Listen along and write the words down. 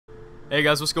Hey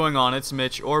guys, what's going on? It's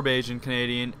Mitch, or Bajan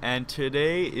Canadian, and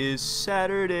today is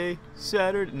Saturday.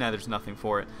 Nah, there's nothing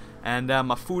for it. And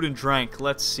my food and drink,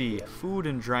 let's see. Food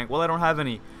and drink, well, I don't have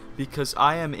any because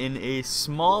I am in a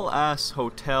small-ass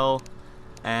hotel.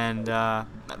 And the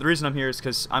reason I'm here is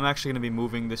because I'm actually going to be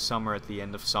moving this summer at the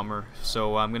end of summer.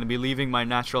 So I'm going to be leaving my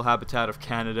natural habitat of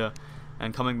Canada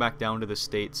and coming back down to the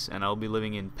States. And I'll be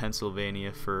living in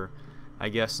Pennsylvania for, I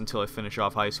guess, until I finish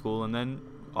off high school. And then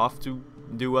off to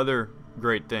do other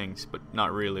great things, but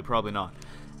not really, probably not.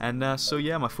 And so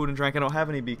yeah, my food and drink, I don't have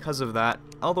any because of that,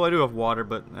 although I do have water,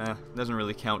 but doesn't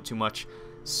really count too much.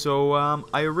 So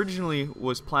I originally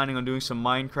was planning on doing some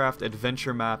Minecraft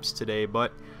adventure maps today,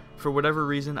 but for whatever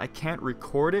reason I can't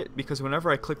record it because whenever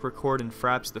I click record in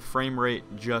Fraps, the frame rate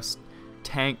just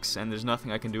tanks and there's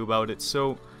nothing I can do about it.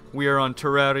 So we are on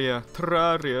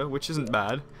Terraria, which isn't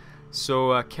bad.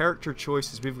 So character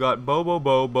choices, we've got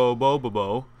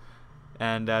Bo.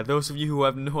 And those of you who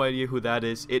have no idea who that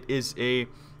is, it is a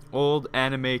old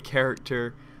anime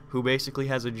character who basically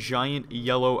has a giant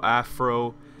yellow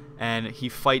afro, and he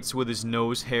fights with his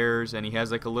nose hairs, and he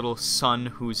has like a little son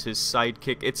who's his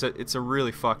sidekick. It's a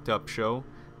really fucked up show,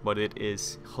 but it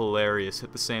is hilarious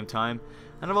at the same time.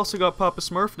 And I've also got Papa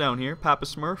Smurf down here, Papa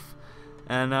Smurf,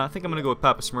 and I think I'm gonna go with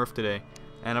Papa Smurf today.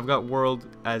 And I've got world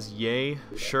as Yay.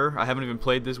 Sure, I haven't even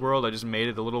played this world. I just made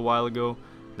it a little while ago.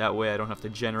 That way I don't have to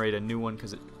generate a new one,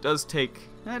 because it does take,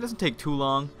 it doesn't take too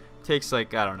long. It takes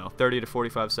like, I don't know, 30 to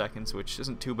 45 seconds, which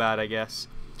isn't too bad, I guess.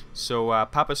 So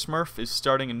Papa Smurf is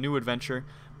starting a new adventure,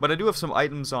 but I do have some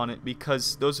items on it,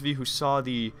 because those of you who saw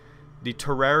the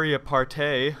Terraria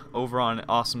party over on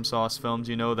Awesome Sauce Films,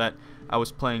 you know that I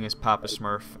was playing as Papa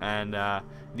Smurf, and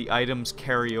the items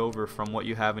carry over from what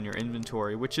you have in your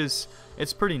inventory, which is,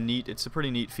 it's pretty neat. It's a pretty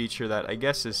neat feature that I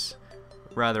guess is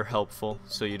rather helpful,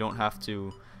 so you don't have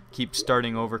to keep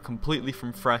starting over completely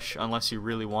from fresh unless you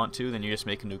really want to. Then you just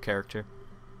make a new character,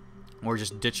 or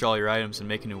just ditch all your items and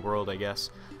make a new world, I guess.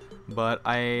 But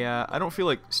I don't feel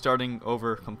like starting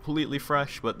over completely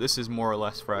fresh, but this is more or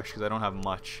less fresh because I don't have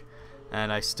much,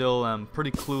 and I still am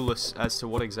pretty clueless as to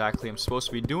what exactly I'm supposed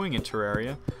to be doing in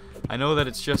Terraria. I know that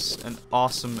it's just an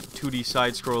awesome 2D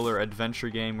side-scroller adventure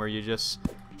game where you just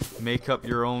make up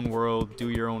your own world, do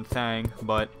your own thing,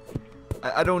 but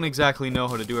I don't exactly know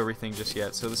how to do everything just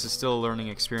yet, so this is still a learning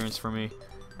experience for me,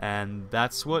 and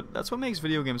that's what makes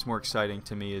video games more exciting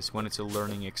to me, is when it's a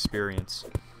learning experience.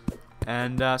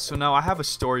 And so now I have a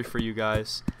story for you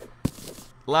guys.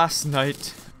 Last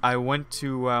night I went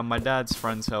to my dad's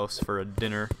friend's house for a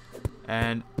dinner,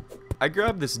 and I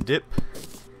grabbed this dip,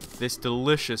 this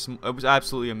delicious, it was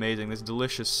absolutely amazing, this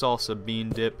delicious salsa bean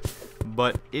dip,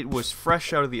 but it was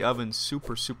fresh out of the oven,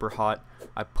 super hot.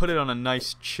 I put it on a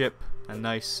nice chip, a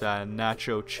nice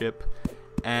nacho chip,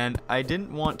 and I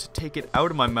didn't want to take it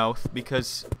out of my mouth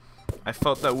because I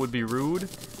felt that would be rude,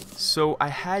 so I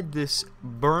had this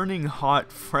burning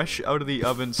hot, fresh out of the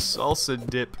oven salsa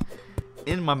dip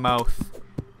in my mouth.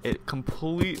 It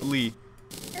completely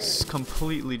just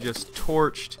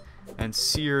torched and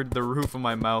seared the roof of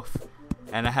my mouth,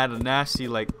 and I had a nasty,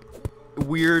 like,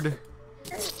 weird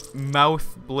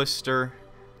mouth blister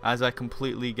as I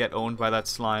completely get owned by that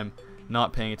slime.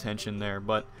 Not paying attention there,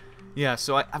 but yeah,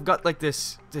 so I've got like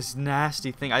this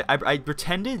nasty thing. I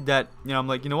pretended that, you know, I'm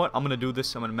like, you know what, I'm gonna do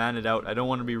this, I'm gonna man it out. I don't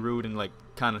want to be rude and like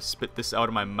kind of spit this out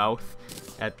of my mouth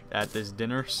at this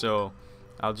dinner, so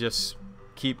I'll just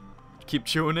keep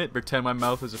chewing it, pretend my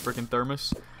mouth is a freaking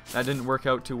thermos. That didn't work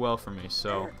out too well for me,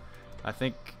 so I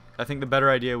think the better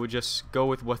idea would just go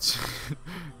with what's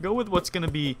gonna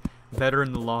be better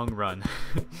in the long run.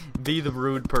 Be the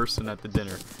rude person at the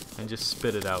dinner and just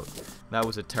spit it out. That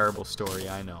was a terrible story,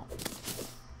 I know.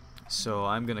 So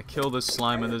I'm gonna kill this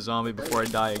slime and the zombie before I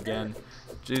die again.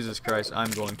 Jesus Christ,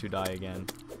 I'm going to die again.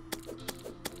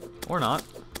 Or not.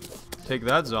 Take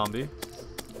that, zombie.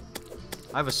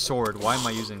 I have a sword. Why am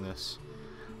I using this?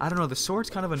 I don't know, the sword's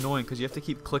kind of annoying because you have to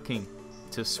keep clicking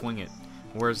to swing it.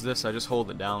 Whereas this, I just hold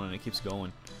it down and it keeps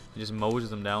going. It just mows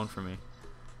them down for me.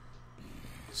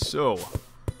 So,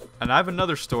 and I have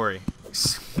another story.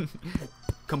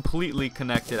 Completely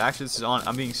connected. Actually, this is on,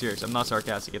 I'm being serious, I'm not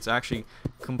sarcastic. It's actually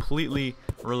completely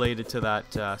related to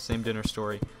that same dinner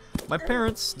story. My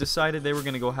parents decided they were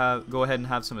going to go ahead and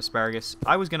have some asparagus.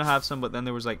 I was going to have some, but then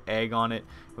there was like egg on it.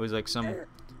 It was like some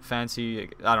fancy,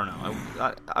 I don't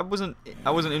know. I wasn't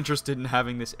interested in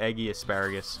having this eggy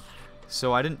asparagus.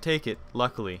 So I didn't take it,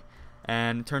 luckily.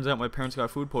 And it turns out my parents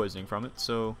got food poisoning from it,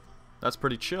 so that's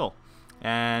pretty chill.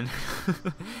 And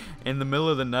in the middle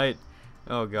of the night,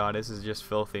 oh god, this is just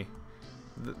filthy.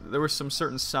 There were some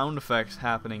certain sound effects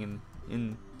happening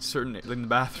in the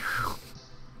bathroom.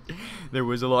 There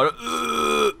was a lot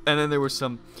of and then there was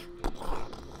some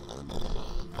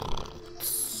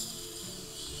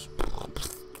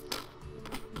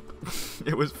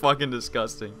it was fucking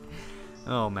disgusting.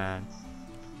 Oh man.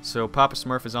 So Papa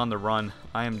Smurf is on the run.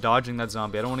 I am dodging that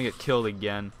zombie. I don't want to get killed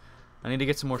again. I need to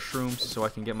get some more shrooms so I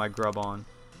can get my grub on.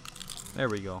 There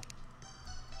we go.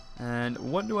 And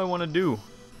what do I want to do?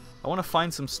 I want to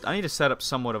find some... I need to set up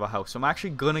somewhat of a house. So I'm actually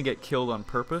going to get killed on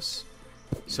purpose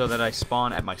so that I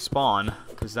spawn at my spawn,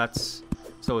 because that's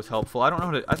always helpful. I don't know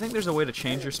how to... I think there's a way to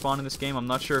change your spawn in this game. I'm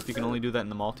not sure if you can only do that in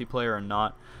the multiplayer or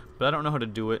not, but I don't know how to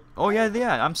do it. Oh,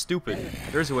 yeah, I'm stupid.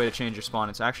 There's a way to change your spawn.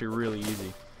 It's actually really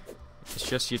easy. It's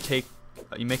just you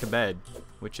make a bed,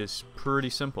 which is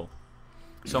pretty simple.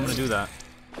 So I'm going to do that.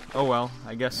 Oh, well,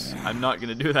 I guess I'm not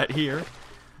going to do that here,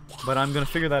 but I'm going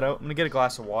to figure that out. I'm going to get a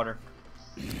glass of water.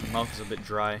 My mouth is a bit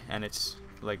dry, and it's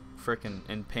like frickin'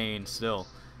 in pain still,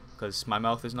 because my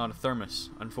mouth is not a thermos,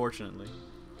 unfortunately.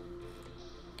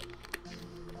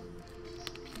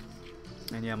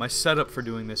 And yeah, my setup for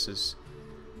doing this is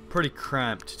pretty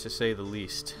cramped, to say the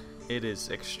least. It is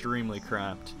extremely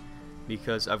cramped,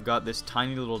 because I've got this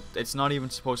tiny little... It's not even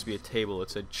supposed to be a table,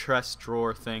 it's a chest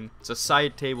drawer thing. It's a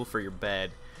side table for your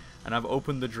bed, and I've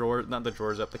opened the drawer, not the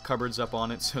drawers up, the cupboards up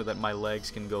on it so that my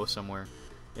legs can go somewhere.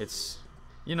 It's...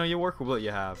 You know, you work with what you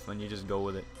have, and you just go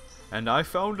with it. And I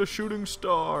found a shooting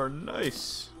star!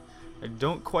 Nice! I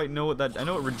don't quite know what that... I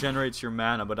know it regenerates your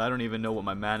mana, but I don't even know what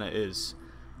my mana is.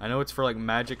 I know it's for, like,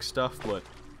 magic stuff, but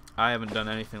I haven't done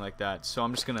anything like that. So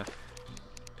I'm just gonna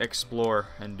explore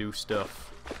and do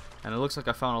stuff. And it looks like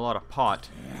I found a lot of pot.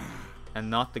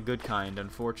 And not the good kind,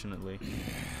 unfortunately.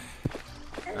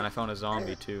 And I found a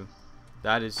zombie, too.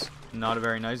 That is not a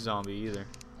very nice zombie, either.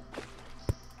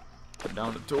 Put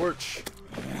down the torch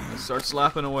and start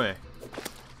slapping away.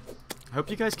 I hope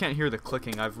you guys can't hear the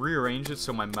clicking. I've rearranged it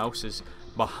so my mouse is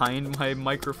behind my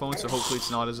microphone, so hopefully it's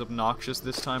not as obnoxious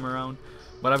this time around.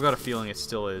 But I've got a feeling it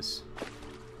still is.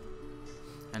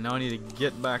 And now I need to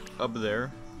get back up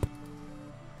there.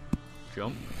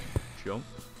 Jump. Jump.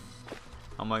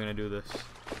 How am I going to do this?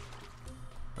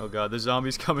 Oh god, the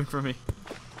zombie's coming for me.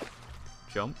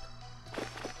 Jump.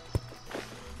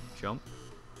 Jump.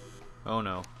 Oh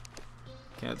no.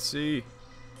 Can't see.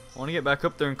 I want to get back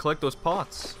up there and collect those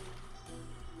pots.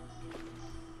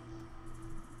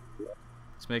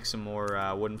 Let's make some more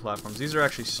wooden platforms. These are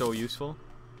actually so useful.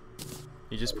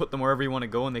 You just put them wherever you want to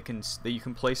go, and you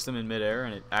can place them in midair,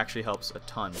 and it actually helps a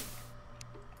ton.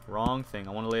 Wrong thing.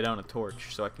 I want to lay down a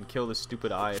torch so I can kill this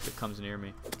stupid eye if it comes near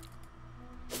me.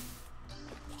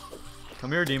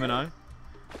 Come here, demon eye.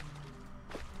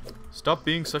 Stop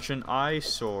being such an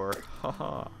eyesore.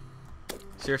 Haha.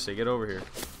 Seriously, get over here.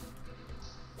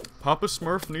 Papa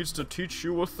Smurf needs to teach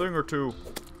you a thing or two.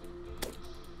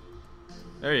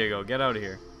 There you go, get out of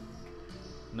here.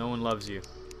 No one loves you.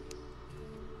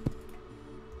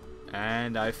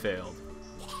 And I failed.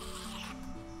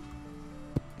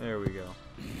 There we go.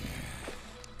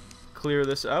 Clear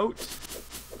this out.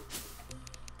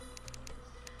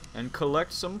 And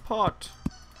collect some pot.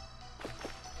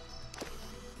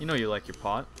 You know you like your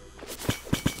pot.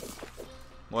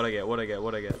 What'd I get? What'd I get?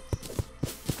 What'd I get?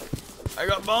 I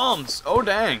got bombs! Oh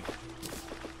dang!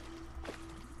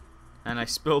 And I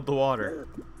spilled the water.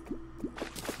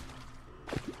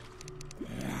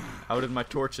 Outed my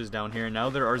torches down here, and now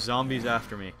there are zombies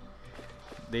after me.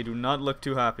 They do not look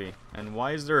too happy. And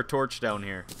why is there a torch down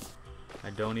here? I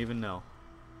don't even know.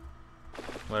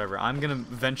 Whatever, I'm gonna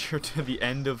venture to the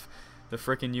end of the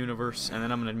frickin' universe, and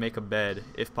then I'm gonna make a bed,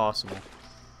 if possible.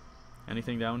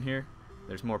 Anything down here?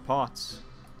 There's more pots.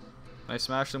 Can I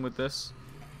smash them with this?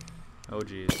 Oh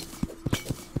jeez.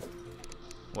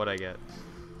 What'd I get?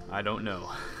 I don't know.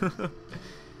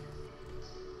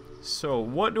 So,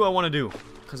 what do I want to do?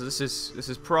 Because this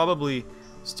is probably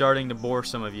starting to bore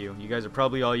some of you. You guys are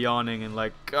probably all yawning and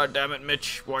like, God damn it,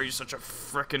 Mitch, why are you such a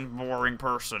frickin' boring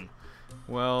person?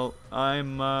 Well,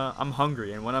 I'm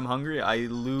hungry, and when I'm hungry, I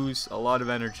lose a lot of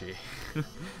energy.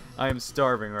 I am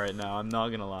starving right now, I'm not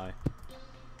gonna lie.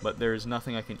 But there's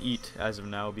nothing I can eat as of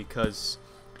now because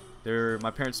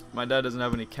my dad doesn't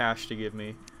have any cash to give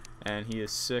me, and he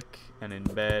is sick and in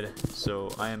bed,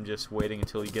 so I am just waiting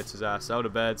until he gets his ass out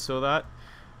of bed so that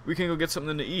we can go get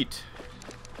something to eat,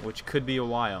 which could be a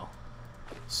while.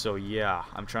 So yeah,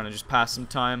 I'm trying to just pass some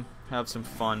time, have some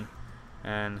fun,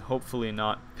 and hopefully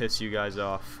not piss you guys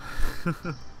off.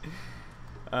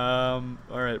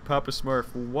 Alright, Papa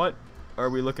Smurf, what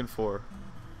are we looking for?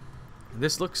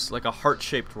 This looks like a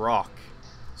heart-shaped rock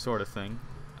sort of thing,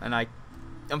 and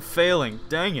I'm failing.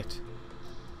 Dang it.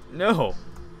 No.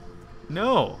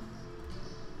 No.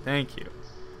 Thank you.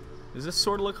 Does this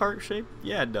sword look heart-shaped?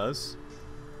 Yeah, it does.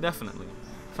 Definitely.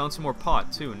 Found some more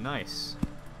pot, too. Nice.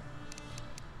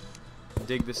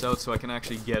 Dig this out so I can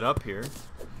actually get up here.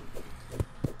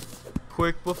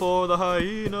 Quick before the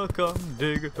hyena come,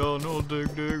 dig a tunnel,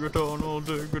 dig a tunnel,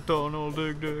 dig a tunnel,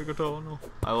 dig a tunnel.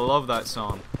 I love that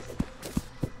song.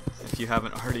 If you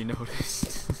haven't already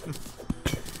noticed.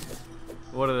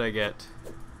 What did I get?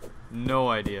 No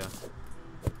idea.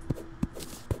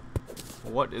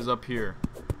 What is up here?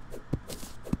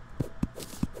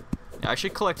 Yeah, I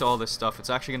should collect all this stuff. It's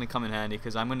actually going to come in handy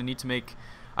because I'm going to need to make...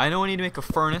 I know I need to make a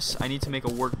furnace. I need to make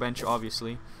a workbench,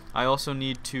 obviously. I also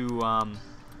need to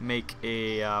make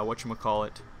a,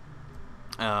 whatchamacallit,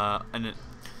 an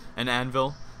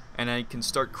anvil. And I can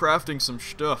start crafting some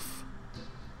stuff.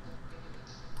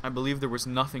 I believe there was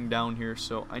nothing down here,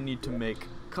 so I need to make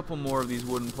a couple more of these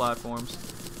wooden platforms.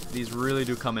 These really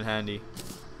do come in handy.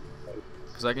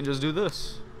 Because I can just do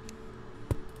this.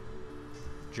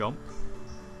 Jump.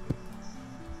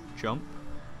 Jump.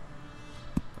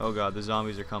 Oh god, the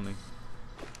zombies are coming.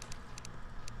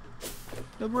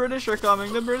 The British are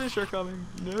coming! The British are coming!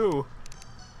 No!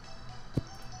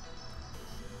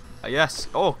 Yes!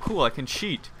 Oh, cool, I can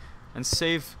cheat. And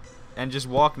save and just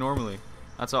walk normally.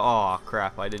 That's a... Aw,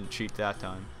 crap, I didn't cheat that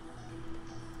time.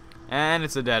 And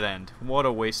it's a dead end. What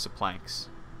a waste of planks.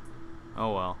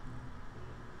 Oh well.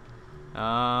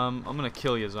 I'm gonna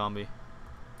kill you, zombie.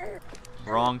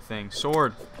 Wrong thing.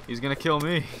 Sword! He's gonna kill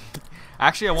me.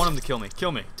 Actually, I want him to kill me.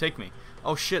 Kill me. Take me.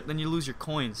 Oh shit, then you lose your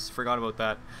coins. Forgot about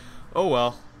that. Oh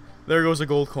well. There goes a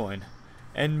gold coin.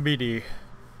 NBD.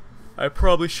 I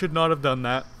probably should not have done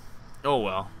that. Oh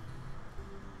well.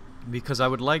 Because I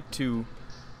would like to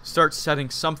start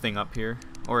setting something up here.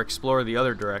 Or explore the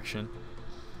other direction.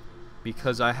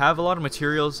 Because I have a lot of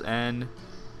materials and...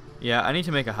 Yeah, I need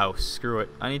to make a house. Screw it.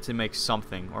 I need to make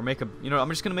something. Or make a... You know, I'm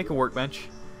just gonna make a workbench.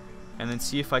 And then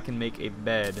see if I can make a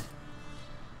bed.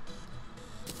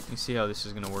 Let me see how this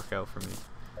is going to work out for me.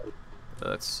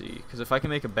 Let's see. Because if I can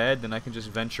make a bed, then I can just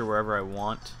venture wherever I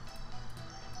want.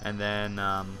 And then,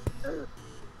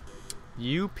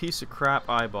 you piece of crap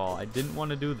eyeball. I didn't want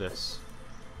to do this.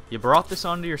 You brought this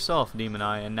onto yourself, Demon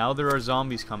Eye, and now there are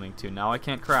zombies coming too. Now I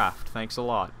can't craft. Thanks a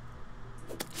lot.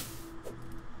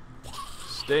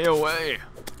 Stay away.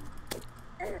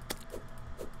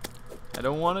 I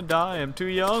don't want to die. I'm too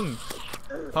young.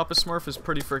 Papa Smurf is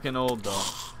pretty freaking old, though.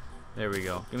 There we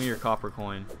go. Give me your copper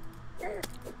coin.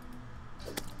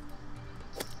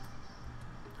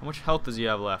 How much health does he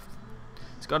have left?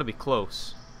 It's got to be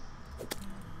close.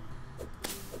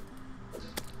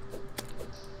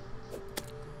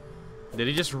 Did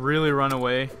he just really run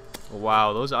away?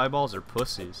 Wow, those eyeballs are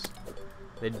pussies.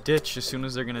 They ditch as soon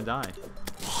as they're gonna die.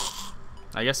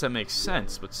 I guess that makes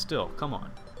sense, but still, come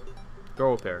on.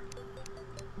 Grow a pair.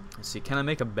 Let's see, can I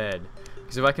make a bed?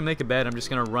 Because if I can make a bed, I'm just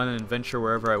gonna run and venture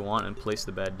wherever I want and place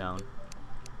the bed down.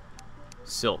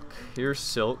 Silk. Here's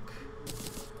silk.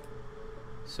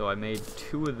 So I made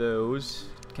 2 of those.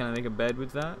 Can I make a bed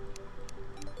with that?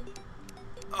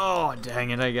 Oh, dang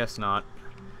it, I guess not.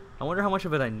 I wonder how much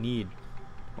of it I need.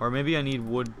 Or maybe I need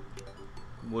wooden...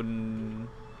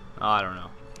 Oh, I don't know.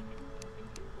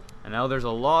 And now there's a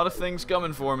lot of things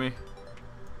coming for me.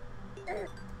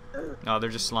 No, they're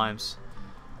just slimes.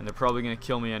 And they're probably going to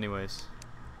kill me anyways.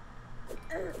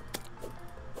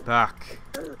 Back.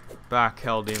 Back,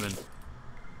 hell demon.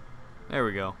 There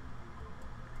we go.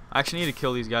 I actually need to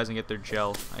kill these guys and get their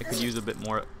gel. I could use a bit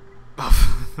more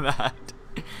of that.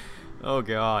 Oh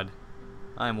god.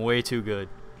 I am way too good.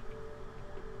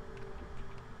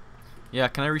 Yeah,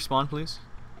 can I respawn please?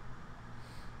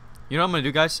 You know what I'm going to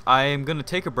do, guys? I am going to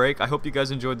take a break. I hope you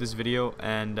guys enjoyed this video,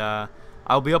 and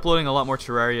I'll be uploading a lot more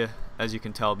Terraria, as you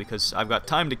can tell, because I've got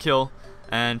time to kill,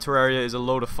 and Terraria is a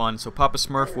load of fun, so Papa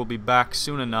Smurf will be back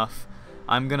soon enough.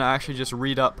 I'm going to actually just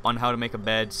read up on how to make a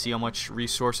bed, see how much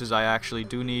resources I actually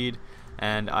do need,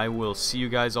 and I will see you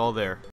guys all there.